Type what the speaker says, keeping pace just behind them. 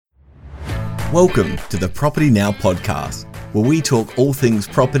Welcome to the Property Now podcast, where we talk all things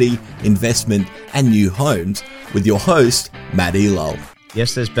property, investment, and new homes with your host, Matt Elul.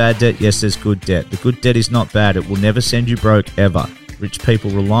 Yes, there's bad debt. Yes, there's good debt. The good debt is not bad. It will never send you broke, ever. Rich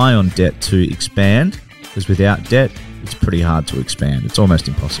people rely on debt to expand, because without debt, it's pretty hard to expand. It's almost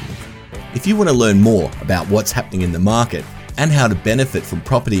impossible. If you want to learn more about what's happening in the market and how to benefit from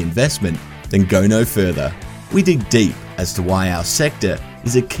property investment, then go no further. We dig deep as to why our sector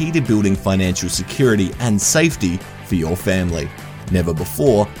is a key to building financial security and safety for your family. Never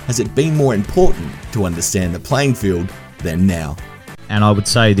before has it been more important to understand the playing field than now. And I would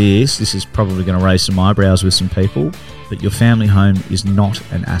say this is probably going to raise some eyebrows with some people, but your family home is not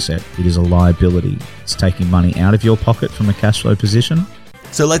an asset. It is a liability. It's taking money out of your pocket from a cash flow position.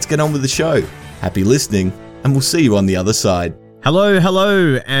 So let's get on with the show. Happy listening, and we'll see you on the other side.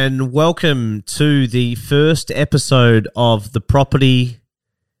 Hello, and welcome to the first episode of the Property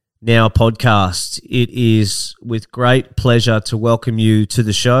Now podcast. It is with great pleasure to welcome you to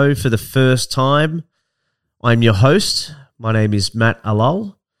the show for the first time. I'm your host. My name is Matt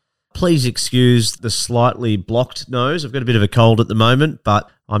Elul. Please excuse the slightly blocked nose. I've got a bit of a cold at the moment, but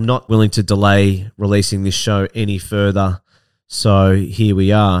I'm not willing to delay releasing this show any further. So here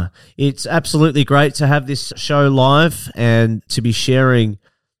we are. It's absolutely great to have this show live and to be sharing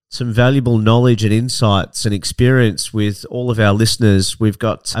some valuable knowledge and insights and experience with all of our listeners. We've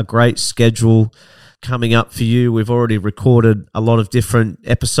got a great schedule coming up for you. We've already recorded a lot of different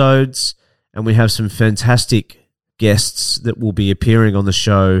episodes, and we have some fantastic guests that will be appearing on the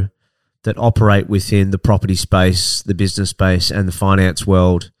show that operate within the property space, the business space, and the finance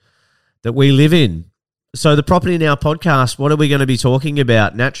world that we live in. So the Property Now podcast, what are we going to be talking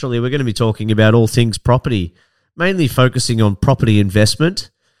about? Naturally, we're going to be talking about all things property, mainly focusing on property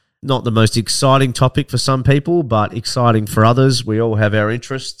investment. Not the most exciting topic for some people, but exciting for others. We all have our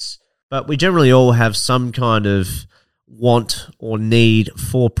interests, but we generally all have some kind of want or need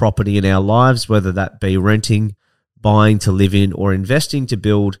for property in our lives, whether that be renting, buying to live in, or investing to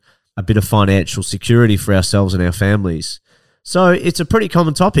build a bit of financial security for ourselves and our families. So it's a pretty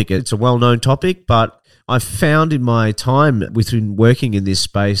common topic. It's a well-known topic, but I've found in my time within working in this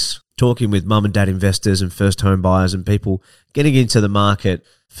space, talking with mum and dad investors and first home buyers and people getting into the market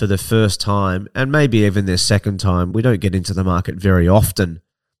for the first time and maybe even their second time. We don't get into the market very often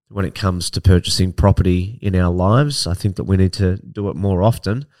when it comes to purchasing property in our lives. I think that we need to do it more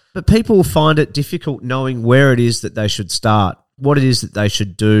often. But people find it difficult knowing where it is that they should start, what it is that they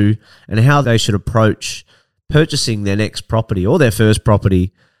should do, and how they should approach purchasing their next property or their first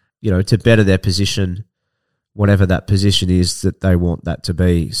property, to better their position, whatever that position is that they want that to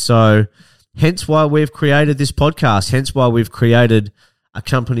be. So hence why we've created this podcast, hence why we've created a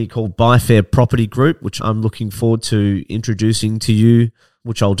company called Buyfair Property Group, which I'm looking forward to introducing to you,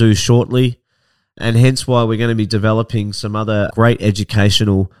 which I'll do shortly. And hence why we're going to be developing some other great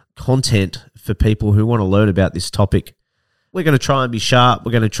educational content for people who want to learn about this topic. We're going to try and be sharp.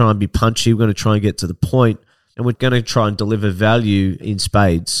 We're going to try and be punchy. We're going to try and get to the point, and we're going to try and deliver value in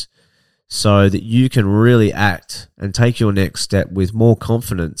spades so that you can really act and take your next step with more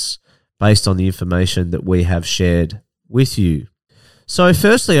confidence based on the information that we have shared with you. So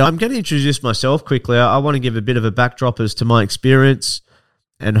firstly, I'm going to introduce myself quickly. I want to give a bit of a backdrop as to my experience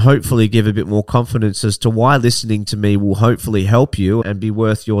and hopefully give a bit more confidence as to why listening to me will hopefully help you and be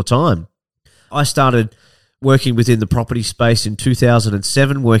worth your time. I started working within the property space in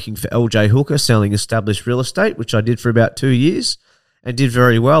 2007, working for LJ Hooker, selling established real estate, which I did for about 2 years and did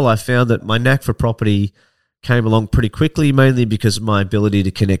very well. I found that my knack for property came along pretty quickly, mainly because of my ability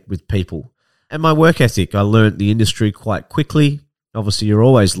to connect with people and my work ethic. I learned the industry quite quickly. Obviously, you're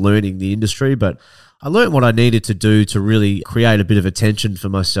always learning the industry, but I learned what I needed to do to really create a bit of attention for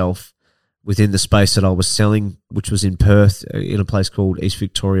myself within the space that I was selling, which was in Perth, in a place called East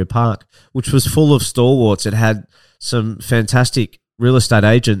Victoria Park, which was full of stalwarts. It had some fantastic real estate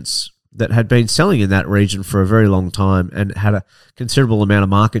agents that had been selling in that region for a very long time and had a considerable amount of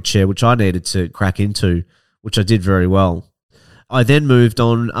market share, which I needed to crack into, which I did very well. I then moved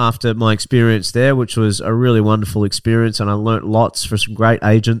on after my experience there, which was a really wonderful experience, and I learnt lots from some great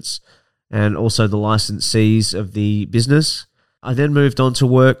agents and also the licensees of the business. I then moved on to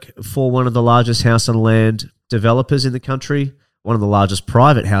work for one of the largest house and land developers in the country, one of the largest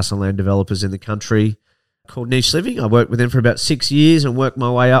private house and land developers in the country, called Niche Living. I worked with them for about 6 years and worked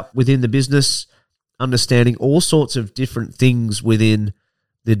my way up within the business, understanding all sorts of different things within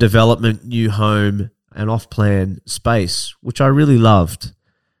the development, new home, and off-plan space, which I really loved.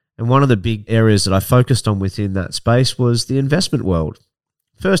 And one of the big areas that I focused on within that space was the investment world.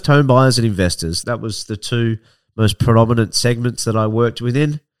 First home buyers and investors, that was the two most predominant segments that I worked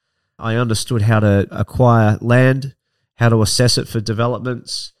within. I understood how to acquire land, how to assess it for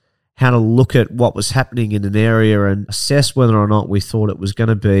developments, how to look at what was happening in an area and assess whether or not we thought it was going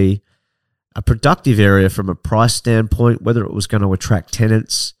to be a productive area from a price standpoint, whether it was going to attract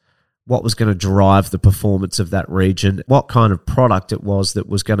tenants, what was going to drive the performance of that region, what kind of product it was that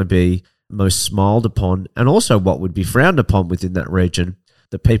was going to be most smiled upon, and also what would be frowned upon within that region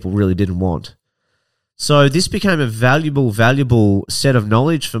that people really didn't want. So this became a valuable set of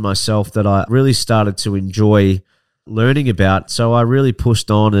knowledge for myself that I really started to enjoy learning about. So I really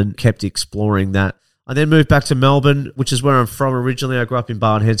pushed on and kept exploring that. I then moved back to Melbourne, which is where I'm from originally. I grew up in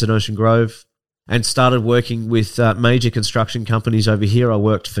Barwon Heads and Ocean Grove and started working with major construction companies over here. I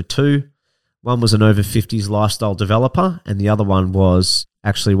worked for two. One was an over 50s lifestyle developer, and the other one was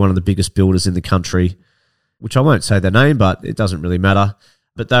actually one of the biggest builders in the country, which I won't say their name, but it doesn't really matter.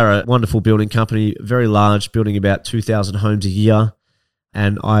 But they're a wonderful building company, very large, building about 2,000 homes a year.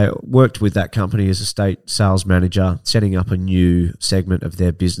 And I worked with that company as a state sales manager, setting up a new segment of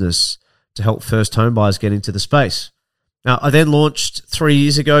their business to help first home buyers get into the space. Now, I then launched 3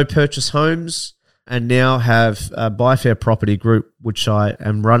 years ago, Purchase Homes, and now have a Buyfair Property Group, which I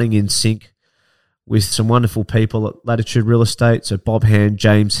am running in sync with some wonderful people at Latitude Real Estate, so Bob Hand,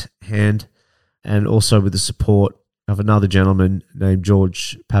 James Hand, and also with the support of another gentleman named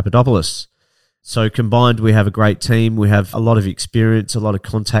George Papadopoulos. So combined, we have a great team. We have a lot of experience, a lot of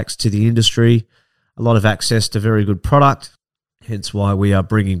contacts to the industry, a lot of access to very good product, hence why we are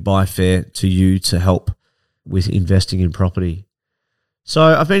bringing Buyfair to you to help with investing in property. So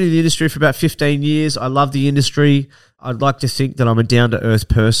I've been in the industry for about 15 years. I love the industry. I'd like to think that I'm a down-to-earth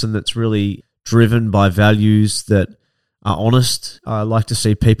person that's really driven by values that are honest. I like to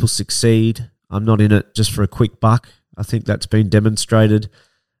see people succeed. I'm not in it just for a quick buck. I think that's been demonstrated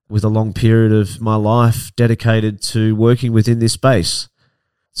with a long period of my life dedicated to working within this space.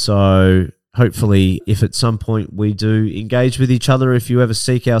 So hopefully, if at some point we do engage with each other, if you ever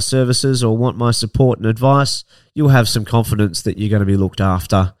seek our services or want my support and advice, you'll have some confidence that you're going to be looked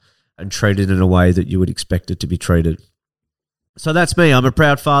after and treated in a way that you would expect it to be treated. So that's me. I'm a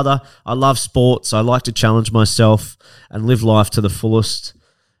proud father. I love sports. I like to challenge myself and live life to the fullest.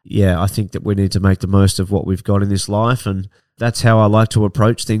 Yeah, I think that we need to make the most of what we've got in this life, and that's how I like to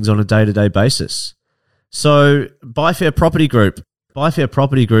approach things on a day-to-day basis. So Buyfair Property Group. Buyfair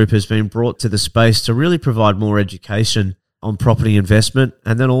Property Group has been brought to the space to really provide more education on property investment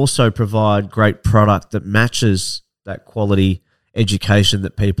and then also provide great product that matches that quality education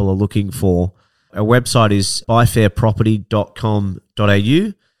that people are looking for. Our website is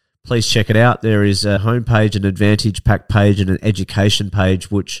buyfairproperty.com.au. Please check it out. There is a homepage, an Advantage Pack page, and an education page,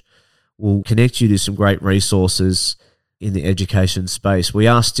 which will connect you to some great resources in the education space. We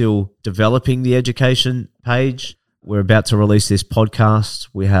are still developing the education page. We're about to release this podcast.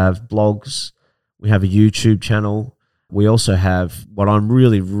 We have blogs. We have a YouTube channel. We also have what I'm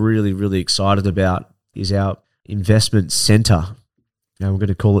really excited about is our investment center. Now we're going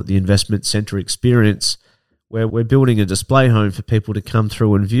to call it the Investment Center Experience, where we're building a display home for people to come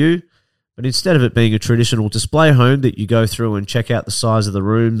through and view. But instead of it being a traditional display home that you go through and check out the size of the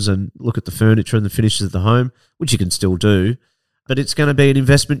rooms and look at the furniture and the finishes of the home, which you can still do, but it's going to be an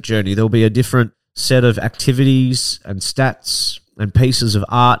investment journey. There'll be a different set of activities and stats and pieces of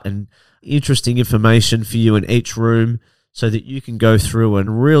art and interesting information for you in each room so that you can go through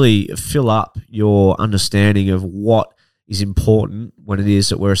and really fill up your understanding of what is important when it is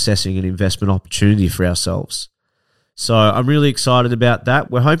that we're assessing an investment opportunity for ourselves. So I'm really excited about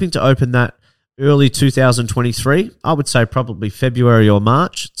that. We're hoping to open that early 2023. I would say probably February or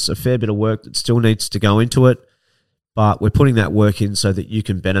March. It's a fair bit of work that still needs to go into it, but we're putting that work in so that you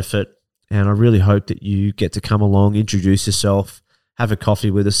can benefit. And I really hope that you get to come along, introduce yourself, have a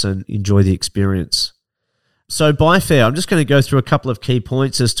coffee with us and enjoy the experience. So Buyfair, I'm just going to go through a couple of key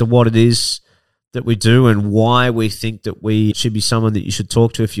points as to what it is that we do and why we think that we should be someone that you should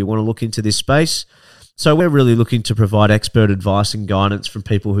talk to if you want to look into this space. So we're really looking to provide expert advice and guidance from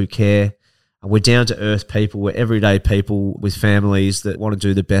people who care. We're down-to-earth people. We're everyday people with families that want to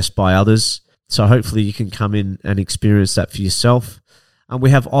do the best by others. So hopefully you can come in and experience that for yourself. And we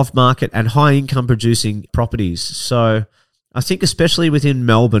have off-market and high-income producing properties. So I think especially within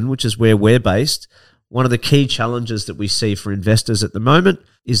Melbourne, which is where we're based, one of the key challenges that we see for investors at the moment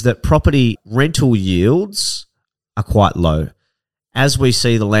is that property rental yields are quite low. As we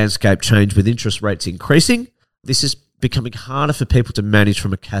see the landscape change with interest rates increasing, this is becoming harder for people to manage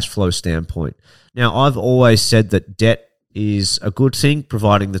from a cash flow standpoint. Now, I've always said that debt is a good thing,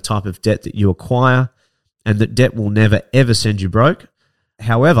 providing the type of debt that you acquire, and that debt will never, ever send you broke.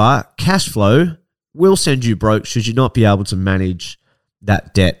 However, cash flow will send you broke should you not be able to manage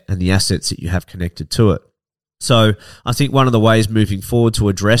that debt and the assets that you have connected to it. So I think one of the ways moving forward to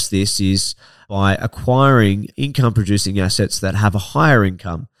address this is by acquiring income-producing assets that have a higher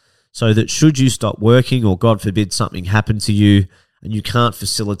income, so that should you stop working or, God forbid, something happen to you and you can't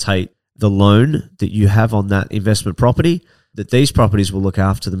facilitate the loan that you have on that investment property, that these properties will look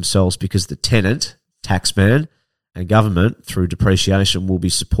after themselves because the tenant, taxman, and government, through depreciation, will be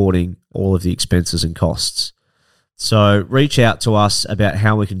supporting all of the expenses and costs. So reach out to us about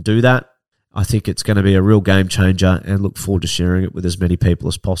how we can do that. I think it's going to be a real game changer and look forward to sharing it with as many people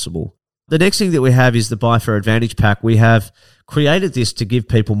as possible. The next thing that we have is the Buy Fair Advantage Pack. We have created this to give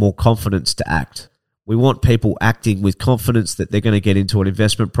people more confidence to act. We want people acting with confidence that they're going to get into an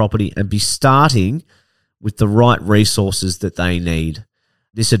investment property and be starting with the right resources that they need.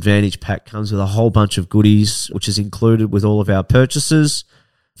 This Advantage Pack comes with a whole bunch of goodies, which is included with all of our purchases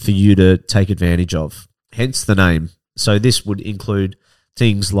for you to take advantage of. Hence the name. So this would include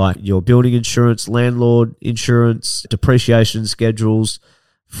things like your building insurance, landlord insurance, depreciation schedules,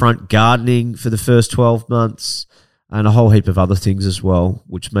 front gardening for the first 12 months, and a whole heap of other things as well,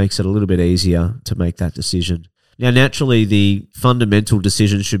 which makes it a little bit easier to make that decision. Now, naturally, the fundamental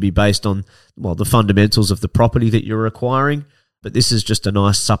decision should be based on, the fundamentals of the property that you're acquiring, but this is just a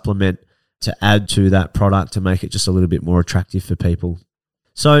nice supplement to add to that product to make it just a little bit more attractive for people.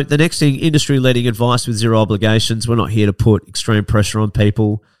 So the next thing, industry-leading advice with zero obligations. We're not here to put extreme pressure on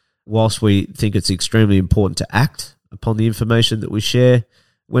people. Whilst we think it's extremely important to act upon the information that we share,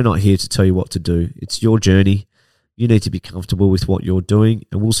 we're not here to tell you what to do. It's your journey. You need to be comfortable with what you're doing,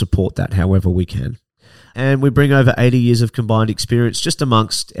 and we'll support that however we can. And we bring over 80 years of combined experience just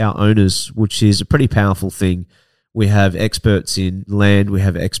amongst our owners, which is a pretty powerful thing. We have experts in land, we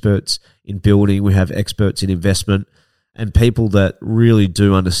have experts in building, we have experts in investment, and people that really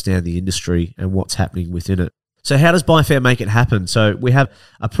do understand the industry and what's happening within it. So how does Buy Fair make it happen? So we have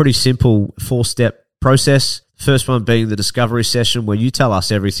a pretty simple 4-step process. First one being the discovery session, where you tell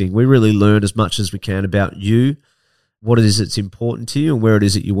us everything. We really learn as much as we can about you, what it is that's important to you, and where it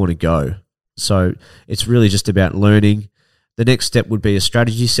is that you want to go. So it's really just about learning. The next step would be a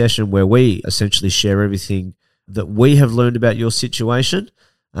strategy session, where we essentially share everything that we have learned about your situation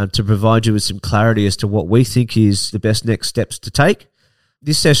to provide you with some clarity as to what we think is the best next steps to take.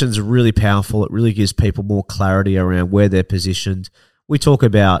 This session is really powerful. It really gives people more clarity around where they're positioned. We talk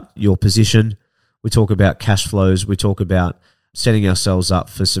about your position. We talk about cash flows. We talk about setting ourselves up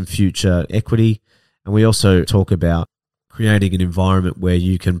for some future equity. And we also talk about creating an environment where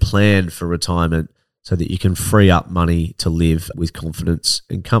you can plan for retirement so that you can free up money to live with confidence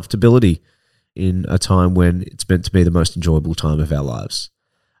and comfortability in a time when it's meant to be the most enjoyable time of our lives.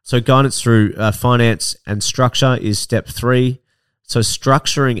 So guidance through finance and structure is step 3. So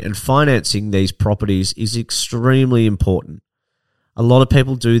structuring and financing these properties is extremely important. A lot of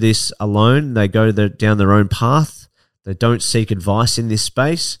people do this alone. They go down their own path. They don't seek advice in this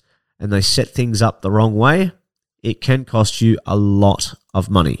space, and they set things up the wrong way. It can cost you a lot of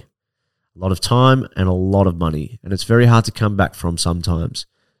money, a lot of time, and a lot of money. And it's very hard to come back from sometimes.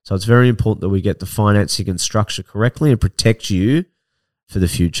 So it's very important that we get the financing and structure correctly and protect you for the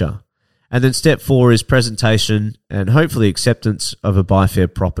future. And then step 4 is presentation and hopefully acceptance of a Buy Fair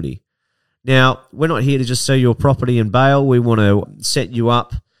property. Now, we're not here to just sell your property and bail. We want to set you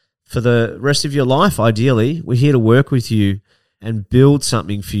up for the rest of your life, ideally. We're here to work with you and build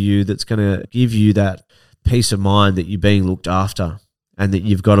something for you that's going to give you that peace of mind that you're being looked after and that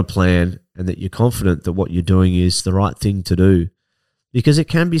you've got a plan and that you're confident that what you're doing is the right thing to do. Because it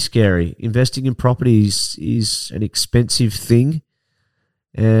can be scary. Investing in properties is an expensive thing.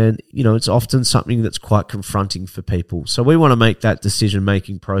 And, it's often something that's quite confronting for people. So we want to make that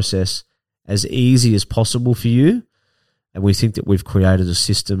decision-making process as easy as possible for you. And we think that we've created a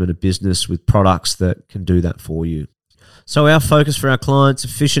system and a business with products that can do that for you. So our focus for our clients,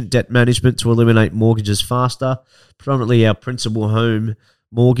 efficient debt management to eliminate mortgages faster. Predominantly our principal home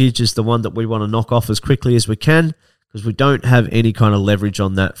mortgage is the one that we want to knock off as quickly as we can, because we don't have any kind of leverage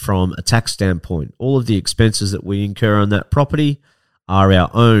on that from a tax standpoint. All of the expenses that we incur on that property are our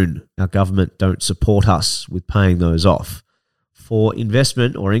own. Our government don't support us with paying those off. For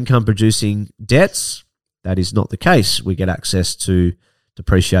investment or income-producing debts, that is not the case. We get access to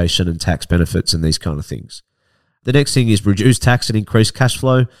depreciation and tax benefits and these kind of things. The next thing is reduce tax and increase cash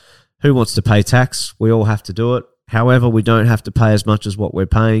flow. Who wants to pay tax? We all have to do it. However, we don't have to pay as much as what we're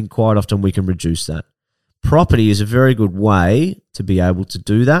paying. Quite often we can reduce that. Property is a very good way to be able to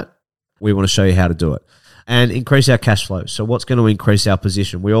do that. We want to show you how to do it. And increase our cash flow. So what's going to increase our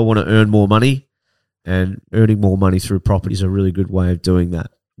position? We all want to earn more money, and earning more money through property is a really good way of doing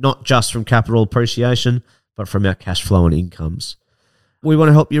that. Not just from capital appreciation, but from our cash flow and incomes. We want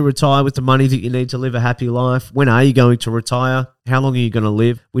to help you retire with the money that you need to live a happy life. When are you going to retire? How long are you going to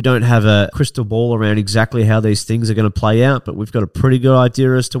live? We don't have a crystal ball around exactly how these things are going to play out, but we've got a pretty good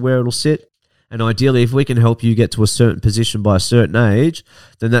idea as to where it'll sit. And ideally, if we can help you get to a certain position by a certain age,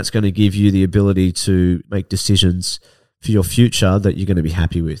 then that's going to give you the ability to make decisions for your future that you're going to be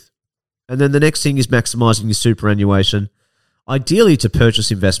happy with. And then the next thing is maximizing your superannuation. Ideally, to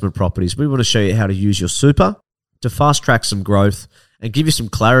purchase investment properties, we want to show you how to use your super to fast track some growth and give you some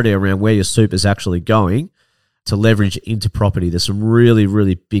clarity around where your super is actually going to leverage into property. There's some really,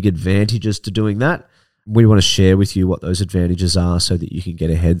 really big advantages to doing that. We want to share with you what those advantages are so that you can get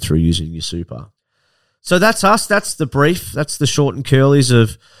ahead through using your super. So that's us. That's the brief. That's the short and curlies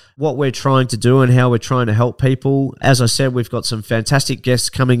of what we're trying to do and how we're trying to help people. As I said, we've got some fantastic guests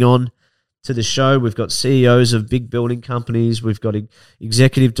coming on to the show. We've got CEOs of big building companies. We've got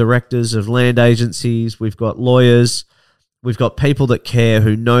executive directors of land agencies. We've got lawyers. We've got people that care,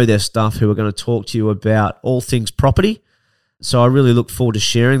 who know their stuff, who are going to talk to you about all things property. So I really look forward to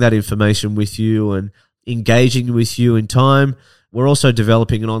sharing that information with you and engaging with you in time. We're also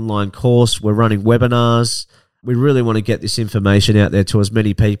developing an online course. We're running webinars. We really want to get this information out there to as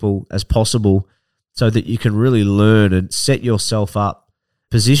many people as possible so that you can really learn and set yourself up,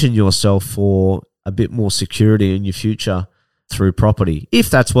 position yourself for a bit more security in your future through property,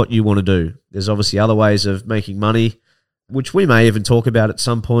 if that's what you want to do. There's obviously other ways of making money, which we may even talk about at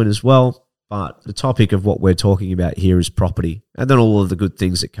some point as well. But the topic of what we're talking about here is property, and then all of the good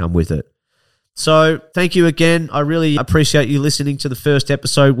things that come with it. So thank you again. I really appreciate you listening to the first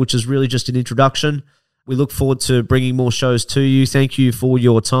episode, which is really just an introduction. We look forward to bringing more shows to you. Thank you for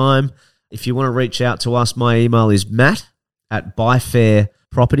your time. If you want to reach out to us, my email is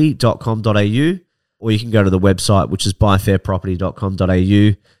matt@byfairproperty.com.au, or you can go to the website, which is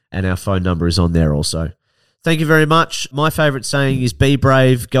byfairproperty.com.au, and our phone number is on there also. Thank you very much. My favorite saying is be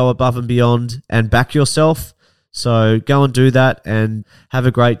brave, go above and beyond, and back yourself. So go and do that and have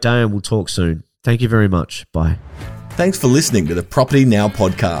a great day, and we'll talk soon. Thank you very much. Bye. Thanks for listening to the Property Now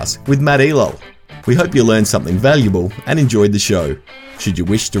podcast with Matt Elol. We hope you learned something valuable and enjoyed the show. Should you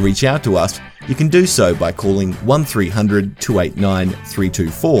wish to reach out to us, you can do so by calling 1300 289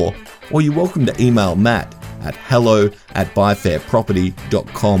 324, or you're welcome to email Matt at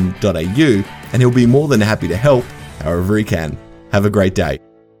hello@byfairproperty.com.au, and he'll be more than happy to help however he can. Have a great day.